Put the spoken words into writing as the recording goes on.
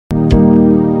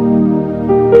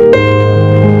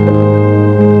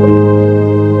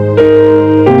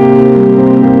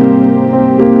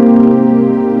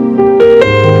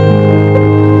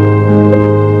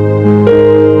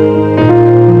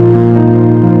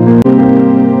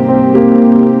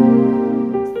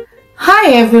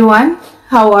everyone.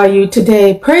 How are you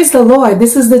today? Praise the Lord.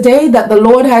 This is the day that the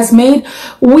Lord has made.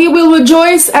 We will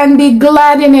rejoice and be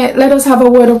glad in it. Let us have a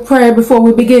word of prayer before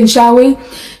we begin, shall we?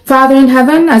 Father in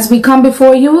heaven, as we come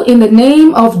before you in the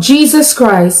name of Jesus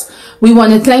Christ, we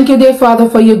want to thank you, dear Father,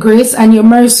 for your grace and your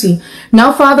mercy.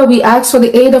 Now, Father, we ask for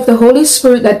the aid of the Holy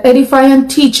Spirit that edify and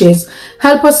teaches.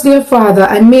 Help us, dear Father,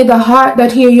 and may the heart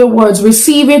that hear your words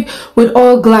receive it with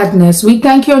all gladness. We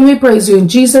thank you and we praise you in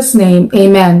Jesus' name.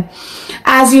 Amen.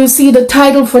 As you see the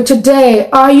title for today,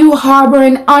 are you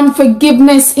harboring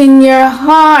unforgiveness in your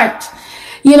heart?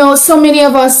 You know, so many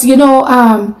of us,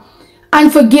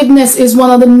 unforgiveness is one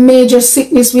of the major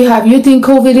sickness we have. You think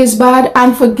COVID is bad?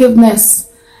 Unforgiveness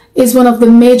is one of the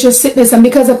major sickness, and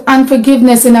because of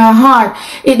unforgiveness in our heart,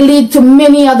 it leads to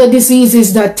many other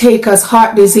diseases that take us,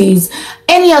 heart disease,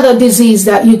 any other disease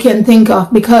that you can think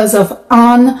of, because of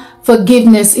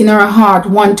unforgiveness in our heart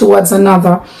one towards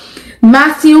another.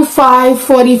 Matthew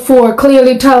 5:44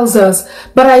 clearly tells us,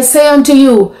 "But I say unto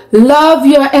you, love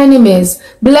your enemies,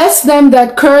 bless them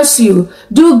that curse you,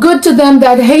 do good to them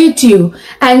that hate you,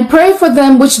 and pray for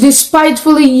them which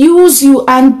despitefully use you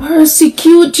and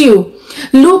persecute you."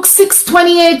 Luke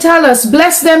 6:28 tells us,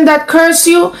 "Bless them that curse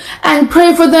you and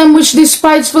pray for them which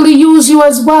despitefully use you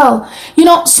as well." You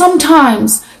know,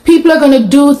 sometimes people are going to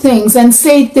do things and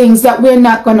say things that we're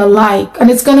not going to like, and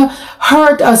it's going to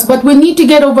hurt us, but we need to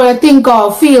get over a thing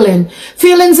called feeling.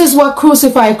 Feelings is what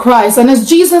crucified Christ, and as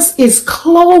Jesus is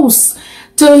close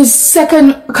to his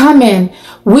second coming,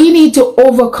 we need to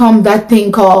overcome that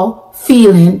thing called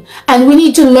feeling, and we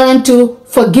need to learn to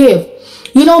forgive.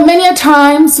 You know, many a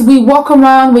times we walk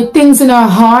around with things in our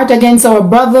heart against our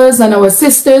brothers and our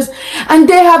sisters, and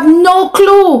they have no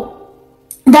clue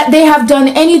that they have done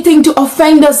anything to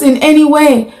offend us in any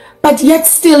way, but yet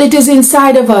still it is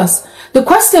inside of us. The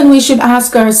question we should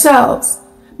ask ourselves,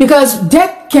 because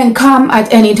death can come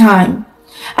at any time,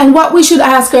 and what we should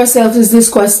ask ourselves is this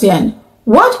question: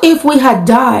 what if we had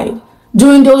died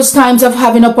during those times of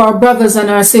having up our brothers and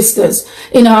our sisters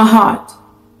in our heart?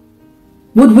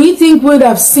 Would we think would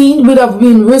have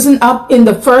been risen up in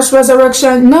the first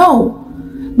resurrection? No.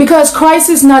 Because Christ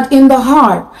is not in the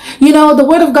heart. You know, the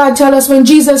word of God tells us when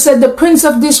Jesus said, "The prince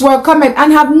of this world cometh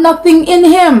and have nothing in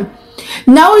him."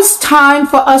 Now it's time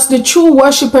for us, the true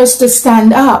worshipers, to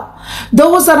stand up.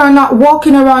 Those that are not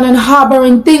walking around and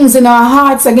harboring things in our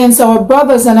hearts against our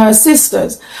brothers and our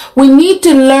sisters. We need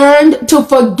to learn to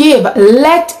forgive.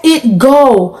 Let it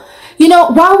go. You know,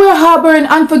 while we're harboring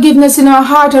unforgiveness in our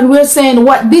heart and we're saying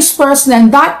what this person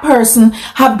and that person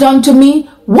have done to me,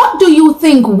 what do you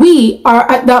think we are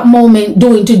at that moment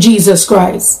doing to Jesus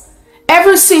Christ?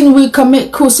 Every sin we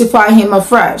commit, crucify him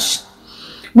afresh.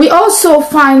 We also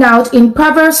find out in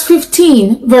Proverbs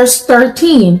 15 verse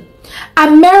 13, "A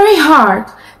merry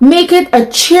heart maketh a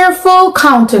cheerful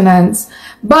countenance,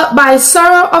 but by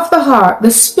sorrow of the heart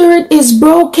the spirit is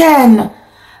broken."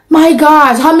 My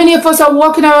God, how many of us are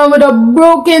walking around with a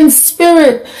broken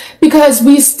spirit because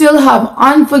we still have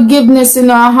unforgiveness in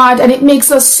our heart, and it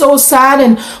makes us so sad,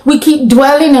 and we keep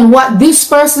dwelling on what this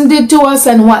person did to us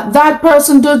and what that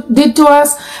person did to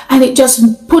us, and it just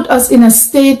put us in a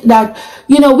state that,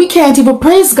 we can't even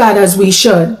praise God as we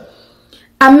should.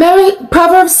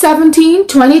 Proverbs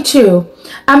 17:22,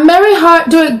 "A merry heart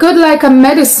doeth good like a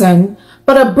medicine,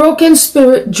 but a broken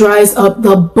spirit dries up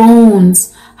the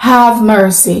bones." Have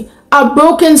mercy. A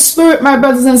broken spirit, my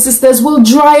brothers and sisters, will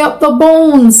dry up the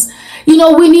bones.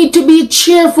 We need to be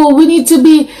cheerful. We need to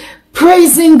be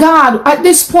praising God. At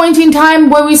this point in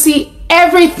time where we see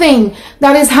everything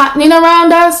that is happening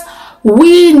around us,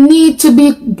 we need to be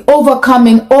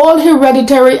overcoming all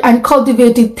hereditary and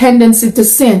cultivated tendency to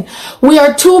sin. We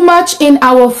are too much in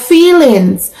our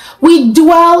feelings. We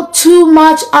dwell too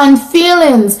much on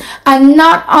feelings and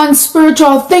not on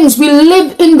spiritual things. We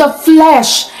live in the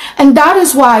flesh. And that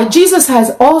is why Jesus has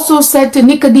also said to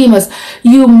Nicodemus,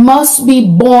 "You must be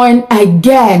born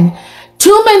again."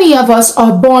 Too many of us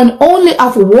are born only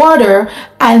of water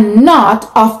and not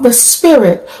of the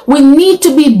Spirit. We need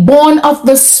to be born of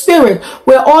the Spirit,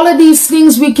 where all of these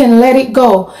things we can let it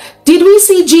go. Did we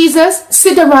see Jesus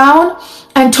sit around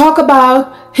and talk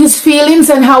about his feelings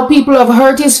and how people have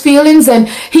hurt his feelings, and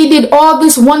he did all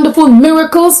these wonderful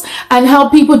miracles and how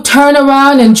people turn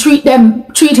around and treat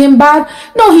him bad?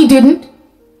 No, he didn't.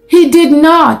 He did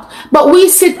not. But we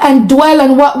sit and dwell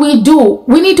on what we do.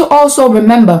 We need to also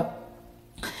remember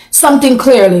something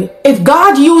clearly. If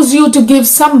God used you to give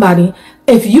somebody,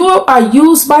 if you are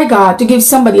used by God to give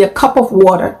somebody a cup of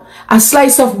water, a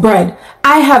slice of bread,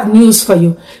 I have news for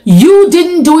you. You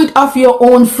didn't do it of your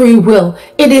own free will.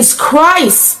 It is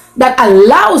Christ that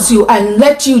allows you and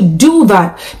let you do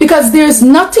that, because there's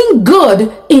nothing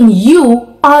good in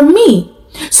you or me.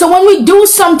 So when we do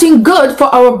something good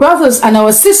for our brothers and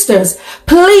our sisters,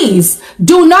 please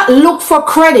do not look for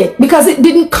credit, because it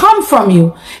didn't come from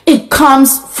you. It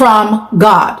comes from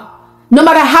God. No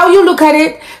matter how you look at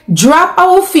it, drop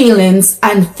our feelings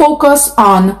and focus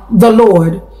on the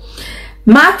Lord.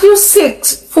 Matthew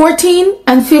 6:14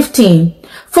 and 15.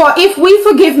 For if we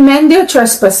forgive men their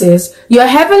trespasses, your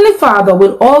heavenly Father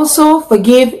will also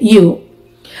forgive you.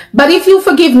 But if you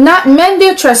forgive not men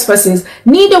their trespasses,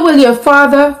 neither will your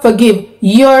Father forgive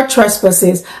your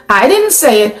trespasses. I didn't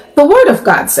say it. The Word of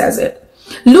God says it.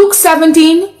 Luke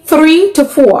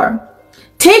 17:3-4.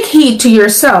 Take heed to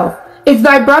yourself. If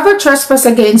thy brother trespass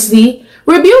against thee,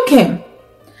 rebuke him.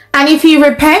 And if he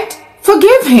repent,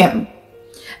 forgive him.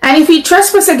 And if he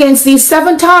trespass against thee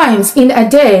 7 times in a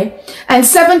day, and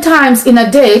 7 times in a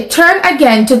day turn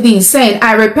again to thee, saying,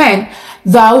 I repent,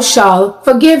 thou shalt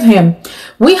forgive him.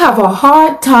 We have a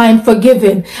hard time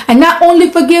forgiving. And not only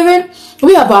forgiving,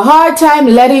 we have a hard time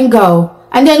letting go.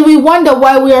 And then we wonder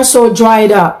why we are so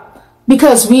dried up.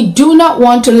 Because we do not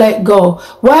want to let go.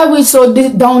 Why are we so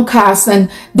downcast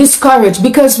and discouraged?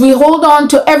 Because we hold on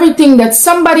to everything that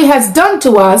somebody has done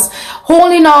to us,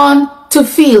 holding on to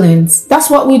feelings. That's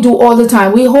what we do all the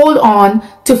time. We hold on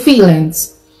to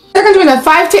feelings. 2 Corinthians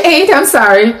 5-8,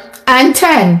 and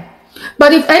 10.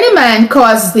 But if any man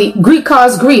cause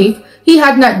grief, he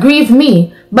had not grieved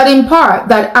me, but in part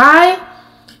that I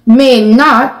may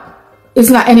not, it's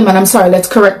not any man, let's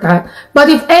correct that. But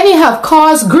if any have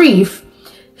caused grief,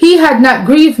 he had not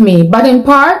grieved me, but in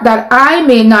part that I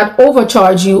may not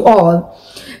overcharge you all.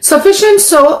 Sufficient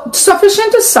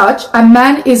to such a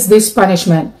man is this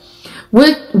punishment,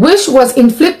 which was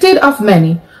inflicted of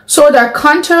many, so that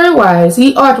contrariwise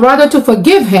he ought rather to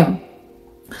forgive him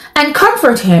and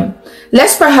comfort him,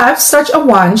 lest perhaps such a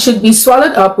one should be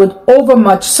swallowed up with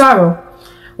overmuch sorrow.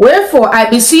 Wherefore I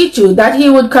beseech you that he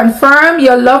would confirm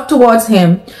your love towards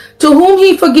him. To whom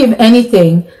he forgive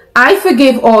anything, I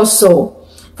forgive also.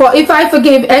 For if I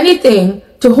forgive anything,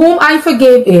 to whom I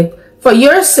forgave it, for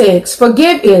your sakes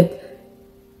forgive it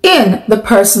in the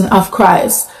person of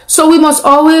Christ. So we must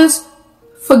always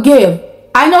forgive.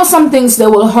 I know some things that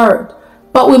will hurt,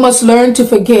 but we must learn to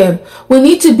forgive. We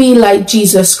need to be like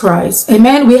Jesus Christ.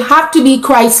 Amen. We have to be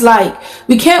Christ-like.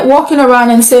 We can't walking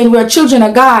around and saying we're children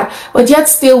of God, but yet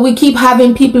still we keep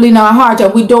having people in our heart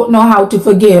and we don't know how to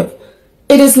forgive.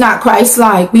 It is not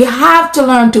Christ-like. We have to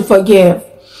learn to forgive.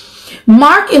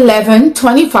 Mark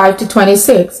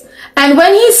 11:25-26. And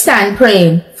when he stand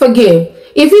praying, forgive,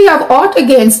 if ye have aught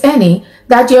against any,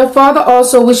 that your Father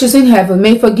also wishes in heaven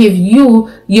may forgive you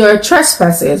your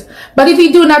trespasses. But if ye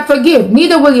do not forgive,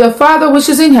 neither will your Father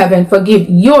wishes in heaven forgive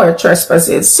your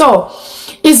trespasses. So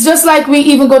it's just like we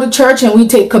even go to church and we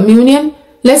take communion.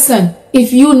 Listen,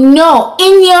 if you know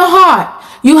in your heart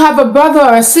you have a brother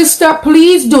or a sister,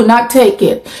 please do not take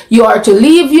it. You are to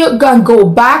leave your gun, go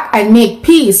back and make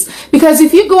peace. Because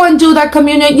if you go and do that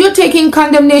communion, you're taking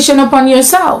condemnation upon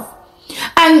yourself.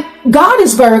 And God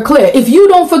is very clear. If you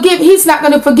don't forgive, he's not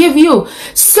going to forgive you.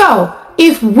 So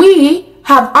if we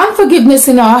have unforgiveness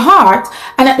in our heart,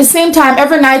 and at the same time,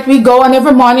 every night we go and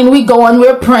every morning we go and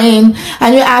we're praying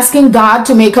and we're asking God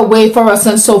to make a way for us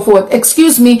and so forth.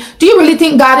 Excuse me, do you really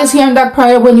think God is hearing that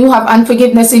prayer when you have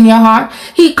unforgiveness in your heart?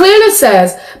 He clearly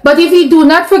says, but if you do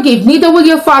not forgive, neither will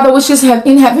your Father which is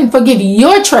in heaven forgive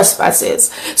your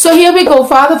trespasses. So here we go.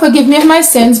 Father, forgive me of my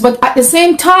sins. But at the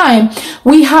same time,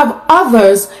 we have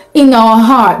others in our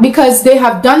heart because they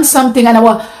have done something and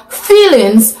our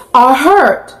feelings are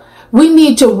hurt. We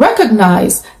need to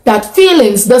recognize that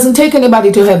feelings doesn't take anybody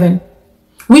to heaven.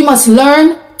 We must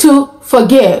learn to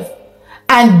forgive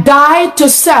and die to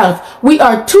self. We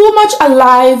are too much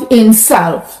alive in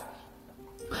self.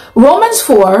 Romans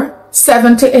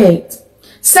 4:7-8,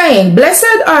 saying,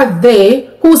 blessed are they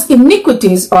whose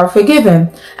iniquities are forgiven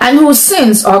and whose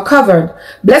sins are covered.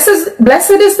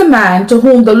 Blessed is the man to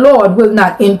whom the Lord will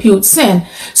not impute sin.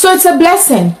 So it's a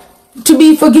blessing to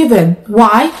be forgiven.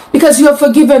 Why? Because you have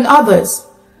forgiven others.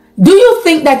 Do you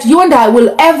think that you and I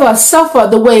will ever suffer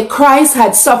the way Christ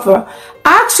had suffered?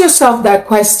 Ask yourself that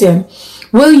question.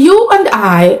 Will you and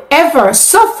I ever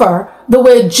suffer the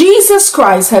way Jesus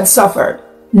Christ had suffered?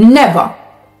 Never.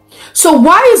 So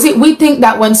why is it we think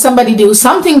that when somebody do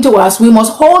something to us, we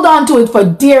must hold on to it for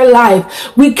dear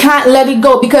life? We can't let it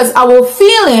go because our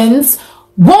feelings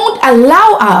won't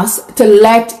allow us to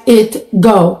let it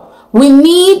go. We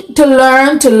need to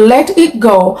learn to let it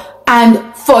go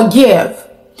and forgive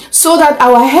so that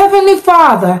our Heavenly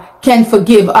Father can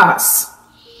forgive us.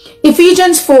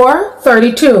 Ephesians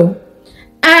 4:32.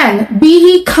 And be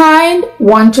ye kind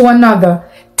one to another,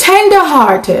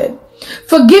 tender-hearted,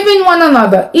 forgiving one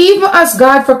another, even as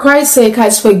God for Christ's sake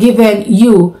has forgiven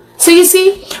you. So you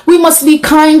see, we must be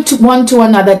kind to one to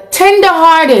another,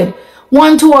 tender-hearted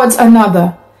one towards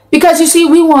another. Because you see,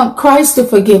 we want Christ to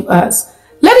forgive us.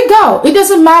 Let it go. It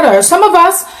doesn't matter. Some of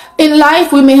us in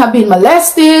life, we may have been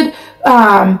molested.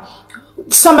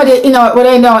 Somebody in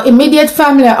our immediate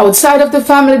family, outside of the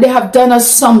family, they have done us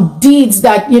some deeds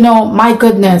that, my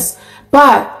goodness.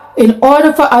 But in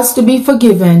order for us to be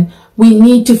forgiven, we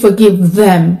need to forgive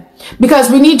them. Because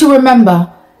we need to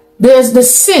remember, there's the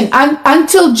sin. And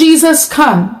until Jesus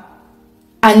come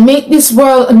and make this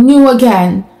world new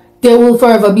again, there will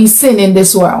forever be sin in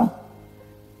this world.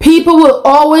 People will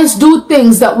always do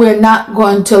things that we're not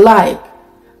going to like.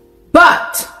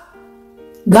 But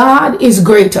God is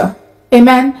greater.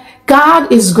 Amen.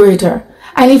 God is greater.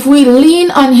 And if we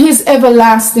lean on his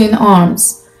everlasting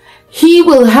arms, he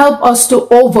will help us to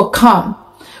overcome.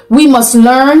 We must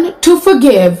learn to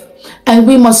forgive, and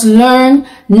we must learn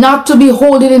not to be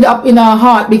holding it up in our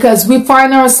heart, because we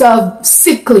find ourselves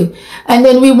sickly. And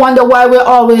then we wonder why we're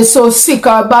always so sick.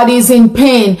 Our body's in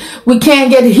pain. We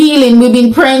can't get healing. We've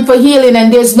been praying for healing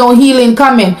and there's no healing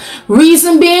coming.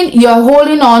 Reason being, you're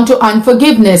holding on to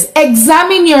unforgiveness.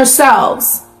 Examine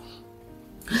yourselves.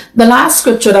 The last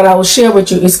scripture that I will share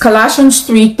with you is Colossians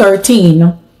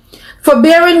 3:13.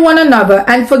 Forbearing one another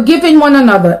and forgiving one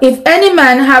another, if any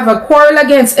man have a quarrel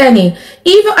against any,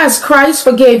 even as Christ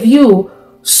forgave you,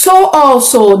 so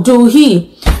also do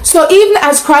he. So even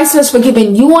as Christ has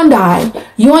forgiven you and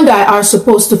I are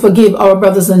supposed to forgive our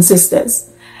brothers and sisters.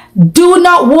 Do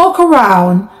not walk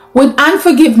around with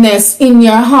unforgiveness in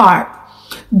your heart.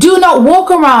 Do not walk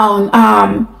around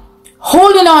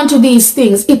holding on to these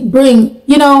things. It bring,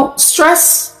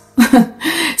 stress.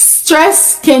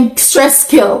 Stress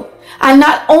kill. And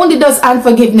not only does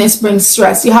unforgiveness bring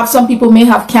stress, you have some people may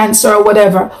have cancer or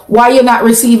whatever. Why you're not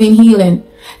receiving healing?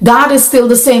 God is still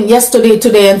the same yesterday,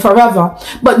 today, and forever.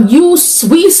 But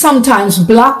we sometimes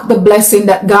block the blessing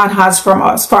that God has for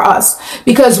us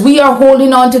because we are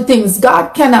holding on to things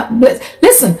God cannot bless.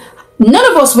 Listen, none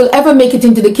of us will ever make it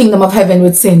into the kingdom of heaven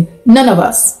with sin. None of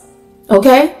us.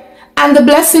 Okay? And the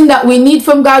blessing that we need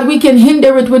from God, we can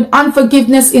hinder it with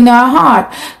unforgiveness in our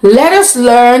heart. Let us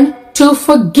learn to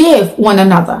forgive one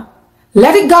another.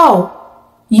 Let it go.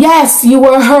 Yes, you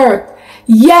were hurt.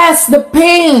 Yes, the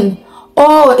pain.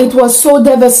 Oh, it was so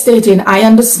devastating. I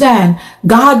understand.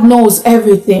 God knows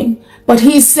everything. But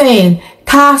he's saying,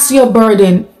 cast your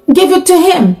burden. Give it to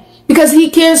him because he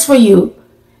cares for you.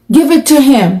 Give it to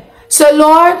him. Say,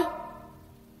 Lord,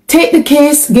 take the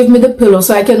case, give me the pillow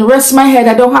so I can rest my head.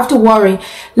 I don't have to worry.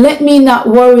 Let me not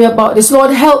worry about this.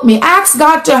 Lord, help me. Ask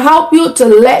God to help you to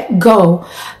let go.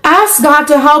 Ask God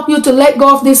to help you to let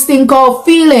go of this thing called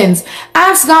feelings.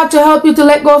 Ask God to help you to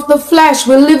let go of the flesh.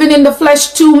 We're living in the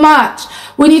flesh too much.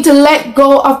 We need to let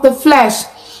go of the flesh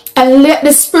and let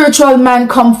the spiritual man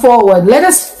come forward. Let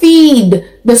us feed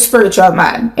the spiritual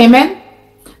man. Amen.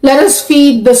 Let us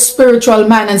feed the spiritual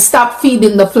man and stop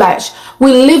feeding the flesh.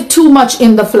 We live too much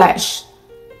in the flesh.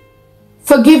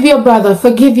 Forgive your brother,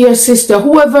 forgive your sister,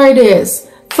 whoever it is.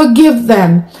 Forgive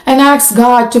them and ask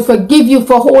God to forgive you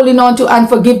for holding on to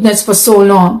unforgiveness for so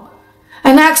long.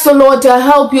 And ask the Lord to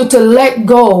help you to let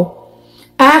go.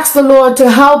 Ask the Lord to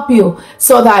help you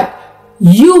so that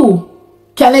you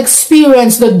can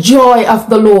experience the joy of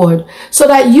the Lord, so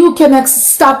that you can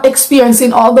stop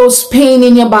experiencing all those pain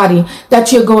in your body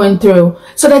that you're going through,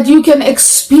 so that you can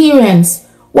experience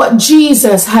what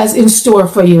Jesus has in store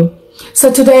for you.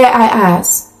 So today I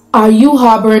ask, are you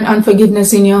harboring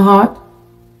unforgiveness in your heart?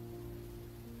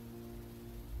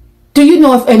 Do you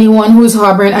know of anyone who is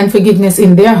harboring unforgiveness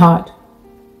in their heart?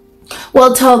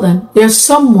 Well, tell them there's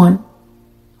someone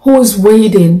who is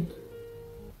waiting,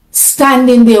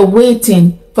 standing there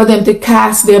waiting for them to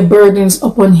cast their burdens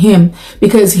upon him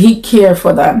because he cares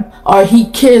for them or he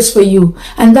cares for you.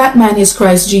 And that man is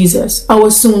Christ Jesus,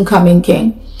 our soon coming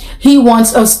King. He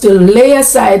wants us to lay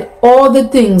aside all the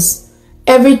things,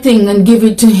 everything, and give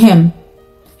it to him.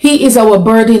 He is our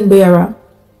burden bearer.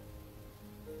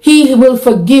 He will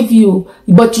forgive you,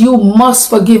 but you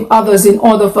must forgive others in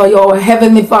order for your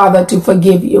Heavenly Father to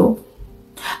forgive you.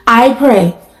 I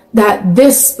pray that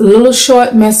this little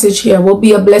short message here will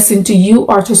be a blessing to you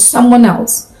or to someone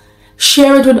else.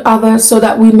 Share it with others so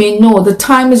that we may know the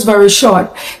time is very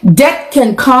short. Death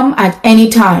can come at any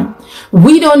time.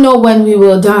 We don't know when we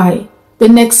will die. The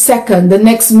next second, the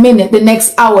next minute, the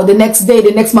next hour, the next day,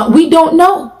 the next month. We don't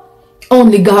know.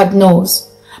 Only God knows.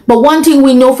 But one thing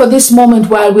we know for this moment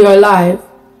while we are alive,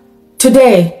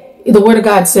 today, the Word of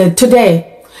God said,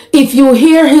 today, If you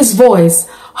hear his voice,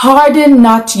 harden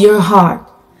not your heart.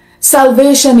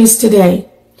 Salvation is today.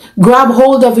 Grab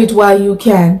hold of it while you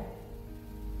can.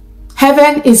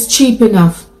 Heaven is cheap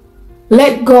enough.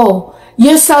 Let go.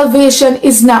 Your salvation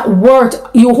is not worth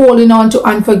you holding on to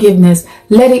unforgiveness.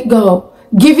 Let it go.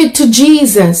 Give it to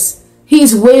Jesus.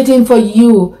 He's waiting for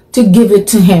you to give it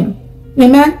to him.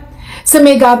 Amen. So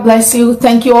may God bless you.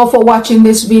 Thank you all for watching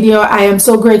this video. I am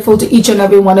so grateful to each and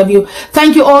every one of you.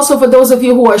 Thank you also for those of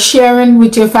you who are sharing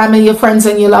with your family, your friends,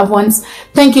 and your loved ones.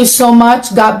 Thank you so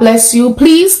much. God bless you.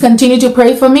 Please continue to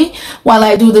pray for me while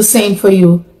I do the same for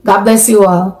you. God bless you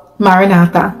all.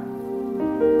 Maranatha.